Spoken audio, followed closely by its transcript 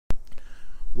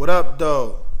What up,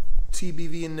 though?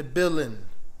 TBV in the building.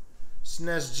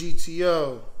 SNES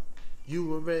GTO.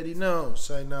 You already know.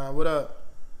 Say nah. What up?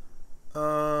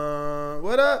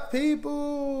 What up,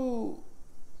 people?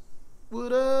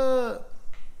 What up?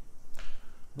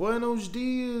 Buenos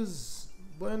dias.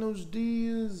 Buenos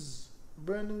dias.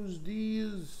 Buenos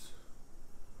dias.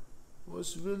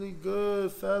 What's really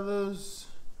good, fellas?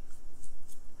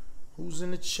 Who's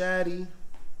in the chatty?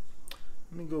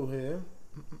 Let me go here.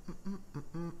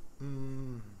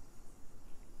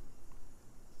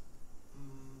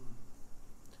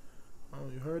 Oh,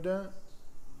 you heard that?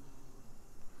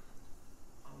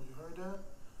 Oh, you heard that?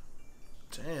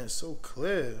 Damn, so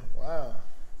clear. Wow.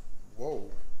 Whoa.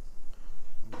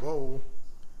 Whoa.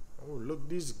 Oh, look,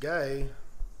 this guy.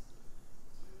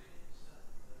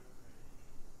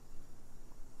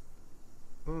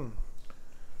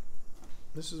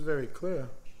 This is very clear.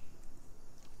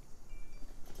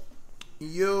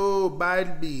 Yo,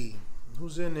 Bideby.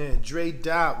 Who's in there? Dre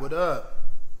Dot, what up?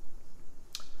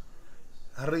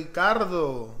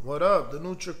 Ricardo, what up? The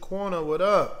Nutra Corner, what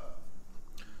up?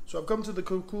 So I've come to the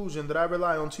conclusion that I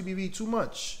rely on TBV too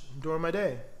much during my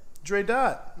day. Dre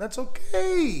Dot, that's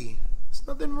okay. There's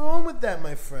nothing wrong with that,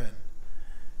 my friend.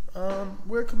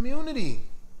 We're a community.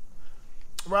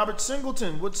 Robert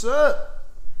Singleton, what's up?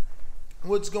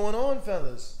 What's going on,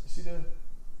 fellas? You see the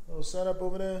little setup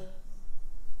over there?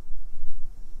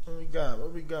 What we got?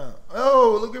 What we got?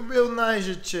 Oh, look at Real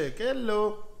Niger chick.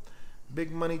 Hello.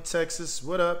 Big Money, Texas.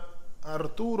 What up?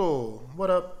 Arturo.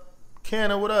 What up?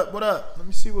 Canna, what up? What up? Let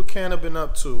me see what Canna been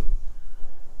up to.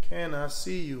 Canna, I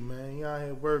see you, man. You out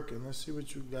here working. Let's see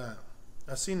what you got.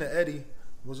 I seen the Eddie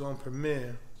was on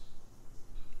Premiere.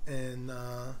 And,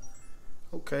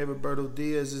 okay, Roberto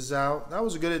Diaz is out. That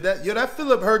was a good. That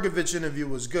Philip Hergovich interview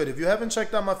was good. If you haven't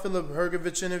checked out my Philip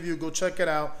Hergovich interview, go check it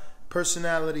out.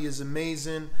 Personality is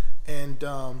amazing, and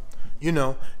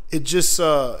it just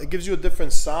it gives you a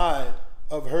different side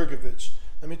of Hergovich.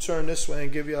 Let me turn this way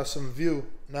and give y'all some view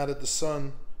now that the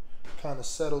sun kind of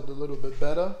settled a little bit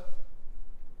better.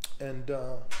 And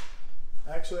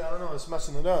actually, I don't know, it's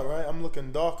messing it up, right? I'm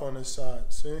looking dark on this side.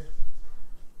 See?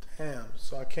 Damn.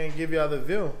 So I can't give y'all the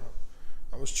view.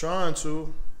 I was trying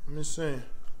to. Let me see.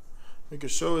 We can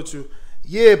show it to you.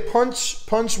 Yeah,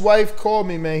 Punch wife called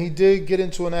me, man. He did get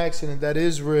into an accident. That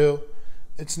is real.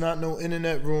 It's not no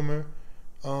internet rumor.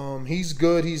 He's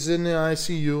good. He's in the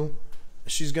ICU.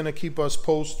 She's gonna keep us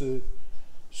posted.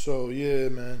 So yeah,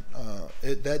 man.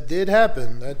 That did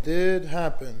happen. That did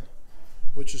happen,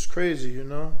 which is crazy, you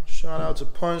know. Shout out to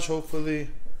Punch. Hopefully,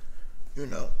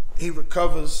 he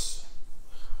recovers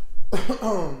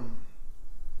and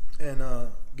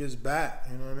gets back.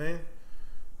 You know what I mean?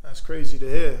 That's crazy to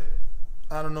hear.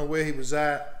 I don't know where he was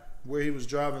at, where he was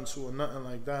driving to or nothing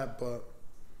like that, but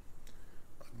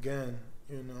again,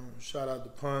 shout out to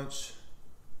Punch.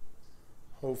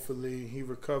 Hopefully he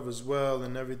recovers well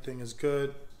and everything is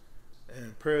good.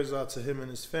 And prayers out to him and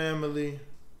his family,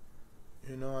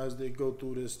 as they go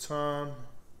through this time.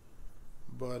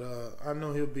 But I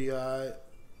know he'll be all right.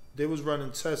 They was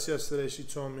running tests yesterday, she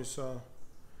told me, so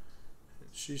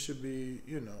she should be,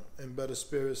 in better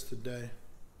spirits today.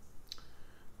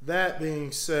 That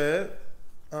being said,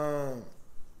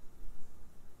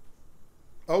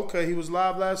 okay, he was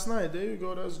live last night. There you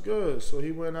go. That's good. So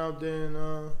he went out there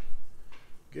and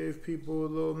gave people a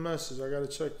little message. I got to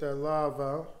check that live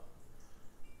out.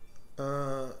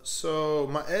 So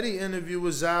my Eddie interview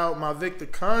was out. My Victor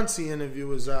Conti interview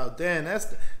was out. Damn,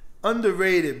 that's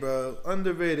underrated, bro.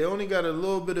 Underrated. Only got a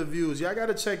little bit of views. Y'all got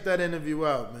to check that interview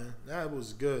out, man. That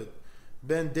was good.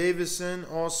 Ben Davison,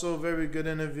 also very good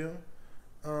interview.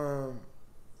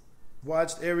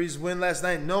 Watched Aries win last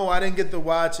night. No, I didn't get to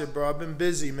watch it, bro. I've been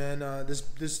busy, man.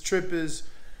 This trip is,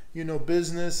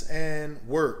 business and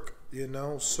work,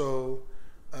 So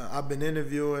I've been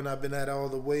interviewing. I've been at all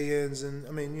the weigh-ins and,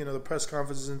 the press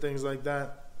conferences and things like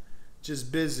that.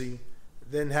 Just busy.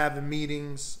 Then having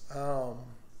meetings. So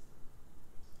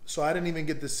I didn't even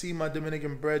get to see my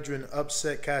Dominican brethren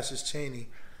upset Cassius Chaney.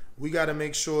 We got to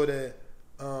make sure that...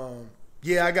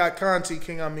 yeah, I got Conti,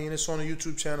 King. It's on the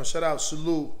YouTube channel. Shout out,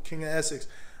 salute, King of Essex.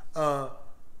 Yeah,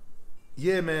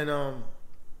 man.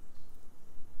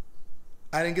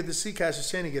 I didn't get to see Cassius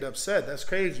Chaney get upset. That's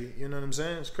crazy. You know what I'm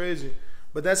saying? It's crazy.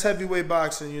 But that's heavyweight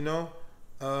boxing,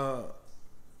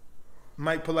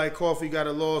 Mike Polite Coffee got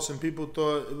a loss, and people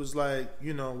thought it was like,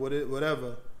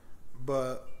 whatever.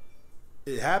 But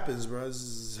it happens, bro. This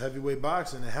is heavyweight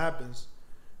boxing. It happens.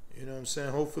 You know what I'm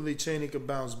saying? Hopefully Chaney could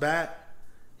bounce back.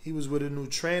 He was with a new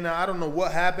trainer. I don't know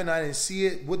what happened. I didn't see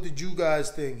it. What did you guys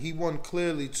think? He won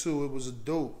clearly, too. It was a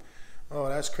dope. Oh,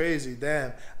 that's crazy.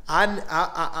 Damn.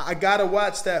 I gotta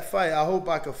watch that fight. I hope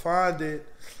I can find it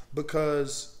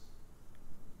because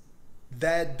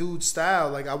that dude's style,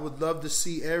 like I would love to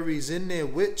see Aries in there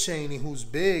with Cheney, who's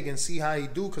big, and see how he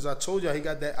do. Because I told y'all he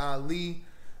got that Ali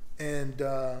and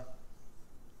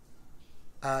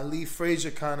Ali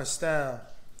Frazier kind of style.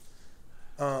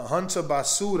 Hunter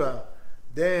Basura.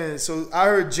 Damn. So I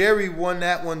heard Jerry won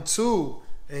that one too,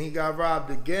 and he got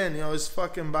robbed again. You know, his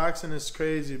fucking boxing is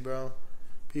crazy, bro.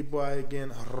 People are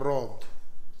getting robbed.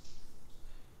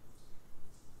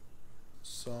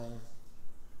 So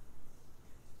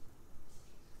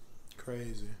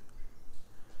crazy.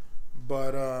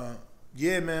 But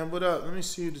yeah, man, what up? Let me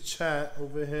see the chat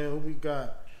over here. Who we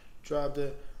got? Drop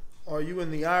it. Are you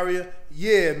in the area?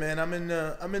 Yeah, man, I'm in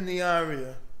the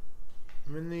area.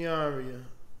 I'm in the area.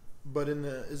 But in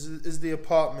the is the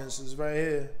apartments is right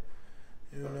here.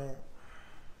 You know.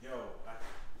 Yo,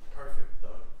 perfect,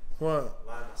 dog. What?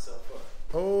 Line myself up.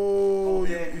 Oh,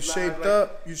 damn, you shaped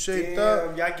up. You shaped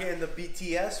up. Y'all getting the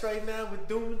BTS right now with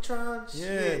Doomtron?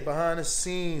 Yeah, behind the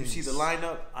scenes. You see the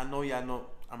lineup? I know y'all know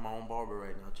I'm my own barber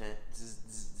right now, Chan.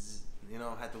 You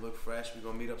know, had to look fresh. We're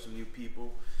gonna meet up some new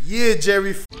people. Yeah,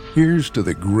 Jerry. Here's to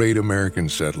the great American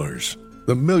settlers,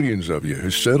 the millions of you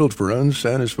who settled for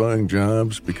unsatisfying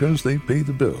jobs because they pay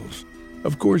the bills.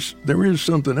 Of course, there is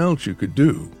something else you could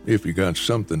do if you got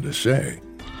something to say.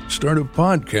 Start a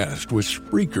podcast with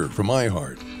Spreaker from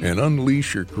iHeart and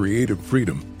unleash your creative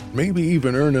freedom. Maybe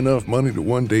even earn enough money to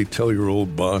one day tell your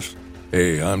old boss,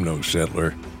 hey, I'm no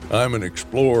settler, I'm an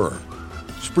explorer.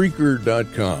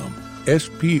 Spreaker.com.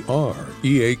 Spreaker.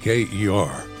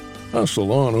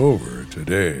 Hustle on over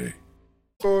today.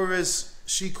 Forrest,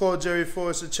 she called Jerry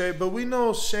Forrest a cherry, but we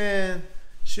know Shan,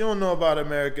 she don't know about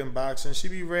American boxing. She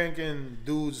be ranking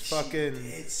dudes fucking. She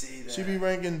did say that. She be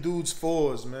ranking dudes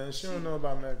fours, man. She don't know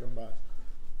about American boxing.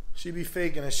 She be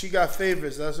faking it. She got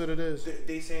favorites. That's what it is.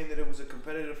 They saying that it was a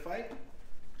competitive fight?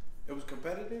 It was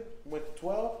competitive? Went to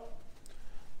 12?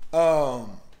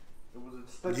 It was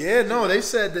a split Yeah, decision. no, they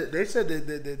said that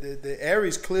the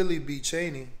Aries clearly beat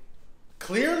Cheney.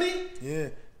 Clearly? Yeah.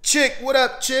 Chick, what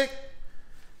up, Chick?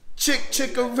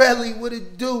 Chickarelli, what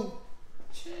it do?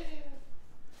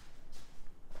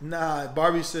 Nah,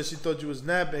 Barbie said she thought you was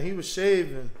napping. He was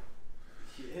shaving.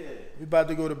 Yeah. We about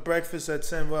to go to breakfast at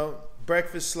 10. Well,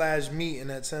 breakfast/meeting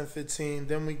at 10:15.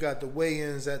 Then we got the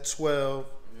weigh-ins at 12.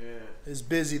 Yeah. It's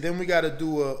busy. Then we got to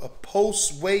do a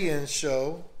post weigh-in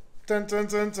show. Dun, dun,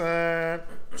 dun, dun.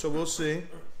 So we'll see.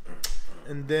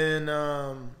 And then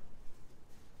I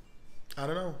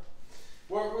don't know.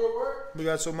 Work. We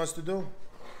got so much to do.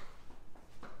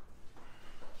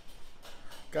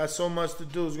 Got so much to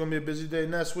do. It's gonna be a busy day.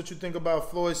 Ness, what you think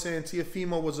about Floyd saying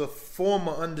Teofimo was a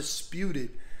former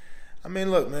undisputed? I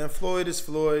mean, look, man, Floyd is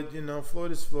Floyd. You know,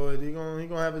 Floyd is Floyd. He gonna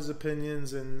have his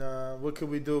opinions, and what could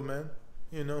we do, man?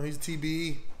 You know, he's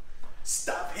TBE.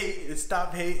 Stop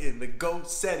hating. The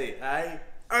GOAT said it, alright?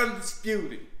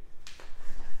 Undisputed.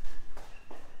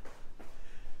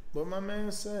 What my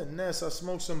man said, Ness, I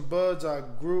smoked some buds. I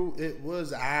grew. It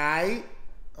was aight.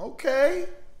 Okay.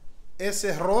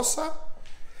 Ese rosa.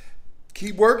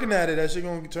 Keep working at it. That shit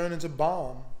gonna turn into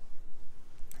bomb.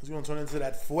 It's gonna turn into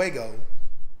that fuego.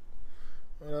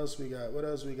 What else we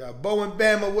got? Bo and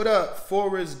Bama, what up?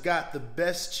 Forrest got the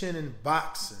best chin in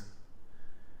boxing.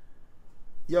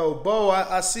 Yo, Bo,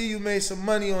 I see you made some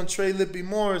money on Trey Lippy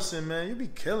Morrison, man. You be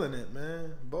killing it,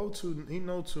 man. He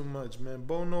know too much, man.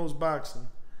 Bo knows boxing.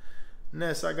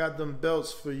 Ness, I got them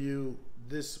belts for you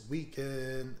this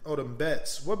weekend. Oh, them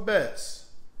bets. What bets?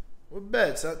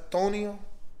 Antonio?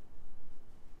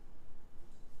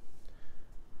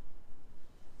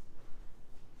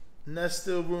 Ness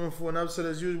still rooting for an upset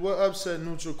as usual. What upset,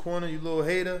 Neutral Corner, you little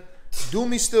hater?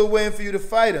 Doomy still waiting for you to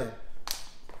fight him.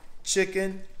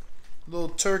 Chicken, little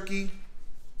turkey.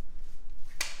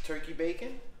 Turkey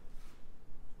bacon?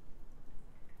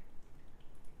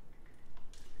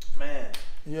 Man.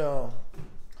 Yo.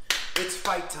 It's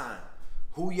fight time.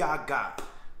 Who y'all got?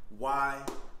 Why?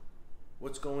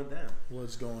 What's going down?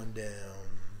 What's going down?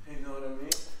 You know what I mean?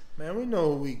 Man, we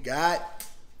know who we got.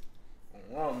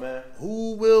 Oh, man.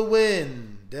 Who will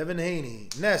win? Devin Haney.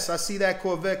 Ness, I see that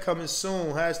Corvette coming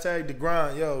soon. Hashtag the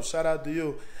grind. Yo, shout out to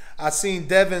you. I seen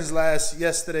Devin's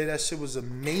yesterday. That shit was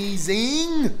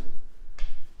amazing.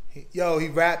 He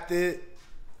rapped it.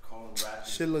 Call him rapping.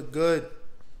 Shit look good.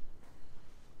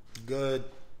 Good.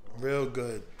 Real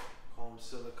good. Call him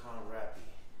Silicon Rappy.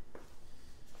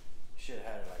 Should have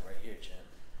had it like right here, champ.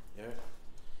 You heard?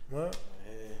 What? Right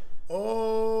here.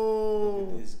 Oh.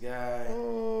 Look at this guy. Oh. You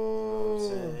know what I'm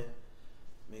saying?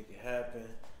 Make it happen. You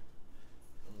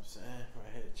know what I'm saying?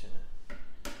 Right here, champ.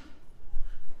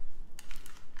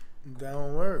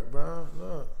 work, bro.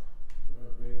 Look.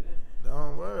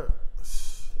 Don't work.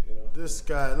 This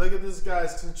guy. Look at this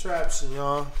guy's contraption,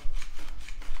 y'all.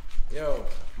 Yo,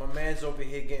 my man's over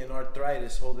here getting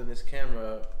arthritis holding his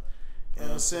camera up. You know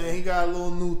what I'm saying? He got a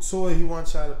little new toy he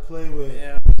wants y'all to play with.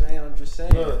 Yeah, I'm just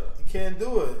saying. Look, you can't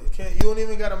do it. You don't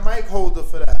even got a mic holder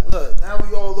for that. Look, now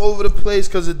we all over the place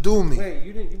because of Doomy. Wait,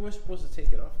 you weren't supposed to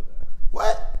take it off of that.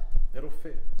 What? It'll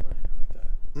fit right here like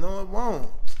that. No, it won't.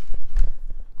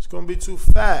 It's gonna be too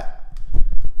fat.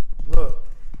 Look,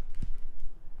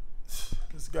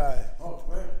 this guy. Oh,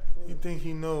 man. You think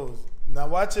he knows? Now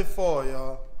watch it fall,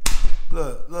 y'all.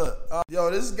 Look.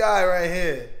 Yo, this guy right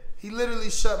here. He literally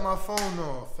shut my phone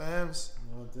off, fams.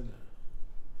 No, I didn't.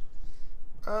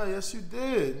 Oh, yes, you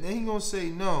did. Then he gonna say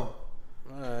no.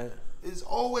 Alright. It's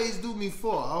always do me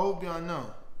for. I hope y'all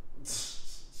know.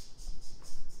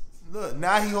 Look,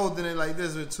 now he holding it like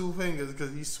this with two fingers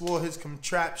because he swore his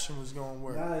contraption was gonna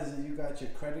work. Now is it you got your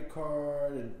credit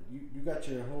card and you got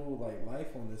your whole like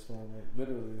life on this phone, like,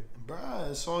 literally. Bruh,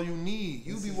 that's all you need.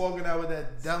 You be walking out with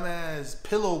that dumbass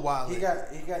pillow wallet. He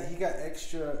got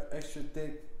extra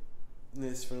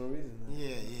thickness for no reason.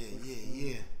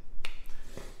 Yeah.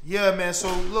 Yeah, man.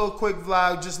 So little quick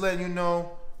vlog, just letting you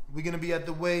know we're gonna be at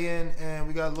the weigh-in, and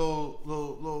we got a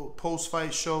little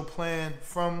post-fight show planned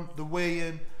from the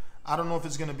weigh-in. I don't know if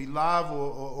it's gonna be live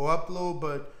or upload,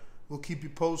 but we'll keep you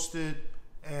posted.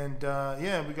 And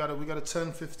yeah, we got a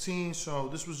 10:15. So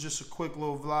this was just a quick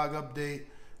little vlog update,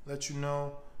 let you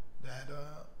know that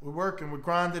we're working, we're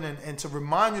grinding, and to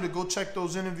remind you to go check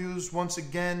those interviews once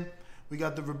again. We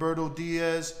got the Roberto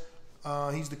Diaz.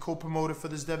 He's the co-promoter for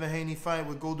this Devin Haney fight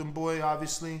with Golden Boy,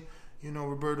 obviously. You know,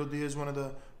 Roberto Diaz, one of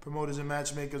the promoters and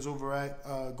matchmakers over at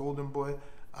Golden Boy.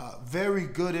 Very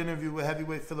good interview with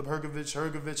heavyweight Filip Hrgović.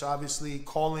 Hrgović obviously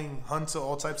calling Hunter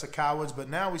all types of cowards, but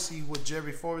now we see what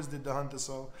Jerry Forrest did to Hunter,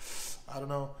 so I don't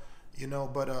know. You know,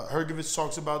 but Hrgović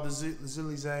talks about the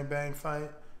Zilly Zhang Bang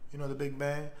fight, you know, the Big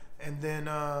Bang. And then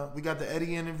we got the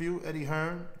Eddie interview, Eddie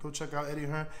Hearn. Go check out Eddie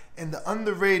Hearn. And the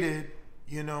underrated,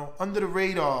 you know, under the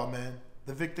radar, man,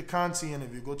 the Victor Conti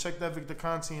interview. Go check that Victor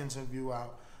Conti interview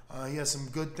out. He has some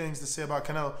good things to say about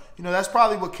Canelo. You know, that's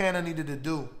probably what Canna needed to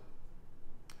do.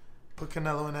 Put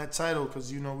Canelo in that title,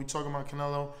 because, you know, we talking about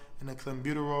Canelo and the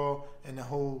clenbuterol and the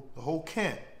whole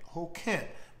camp.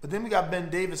 But then we got Ben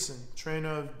Davison, trainer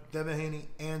of Devin Haney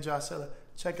and Josh Taylor.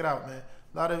 Check it out, man.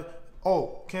 A lot of,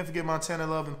 can't forget Montana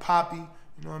Love and Poppy.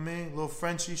 You know what I mean? Little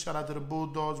Frenchie, shout out to the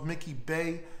Bulldogs. Mickey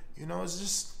Bay. You know, it's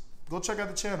just, go check out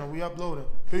the channel. We uploading.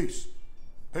 Peace.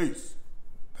 Because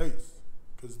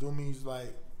Doomy's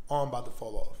like, arm about to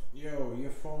fall off. Yo,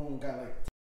 your phone got like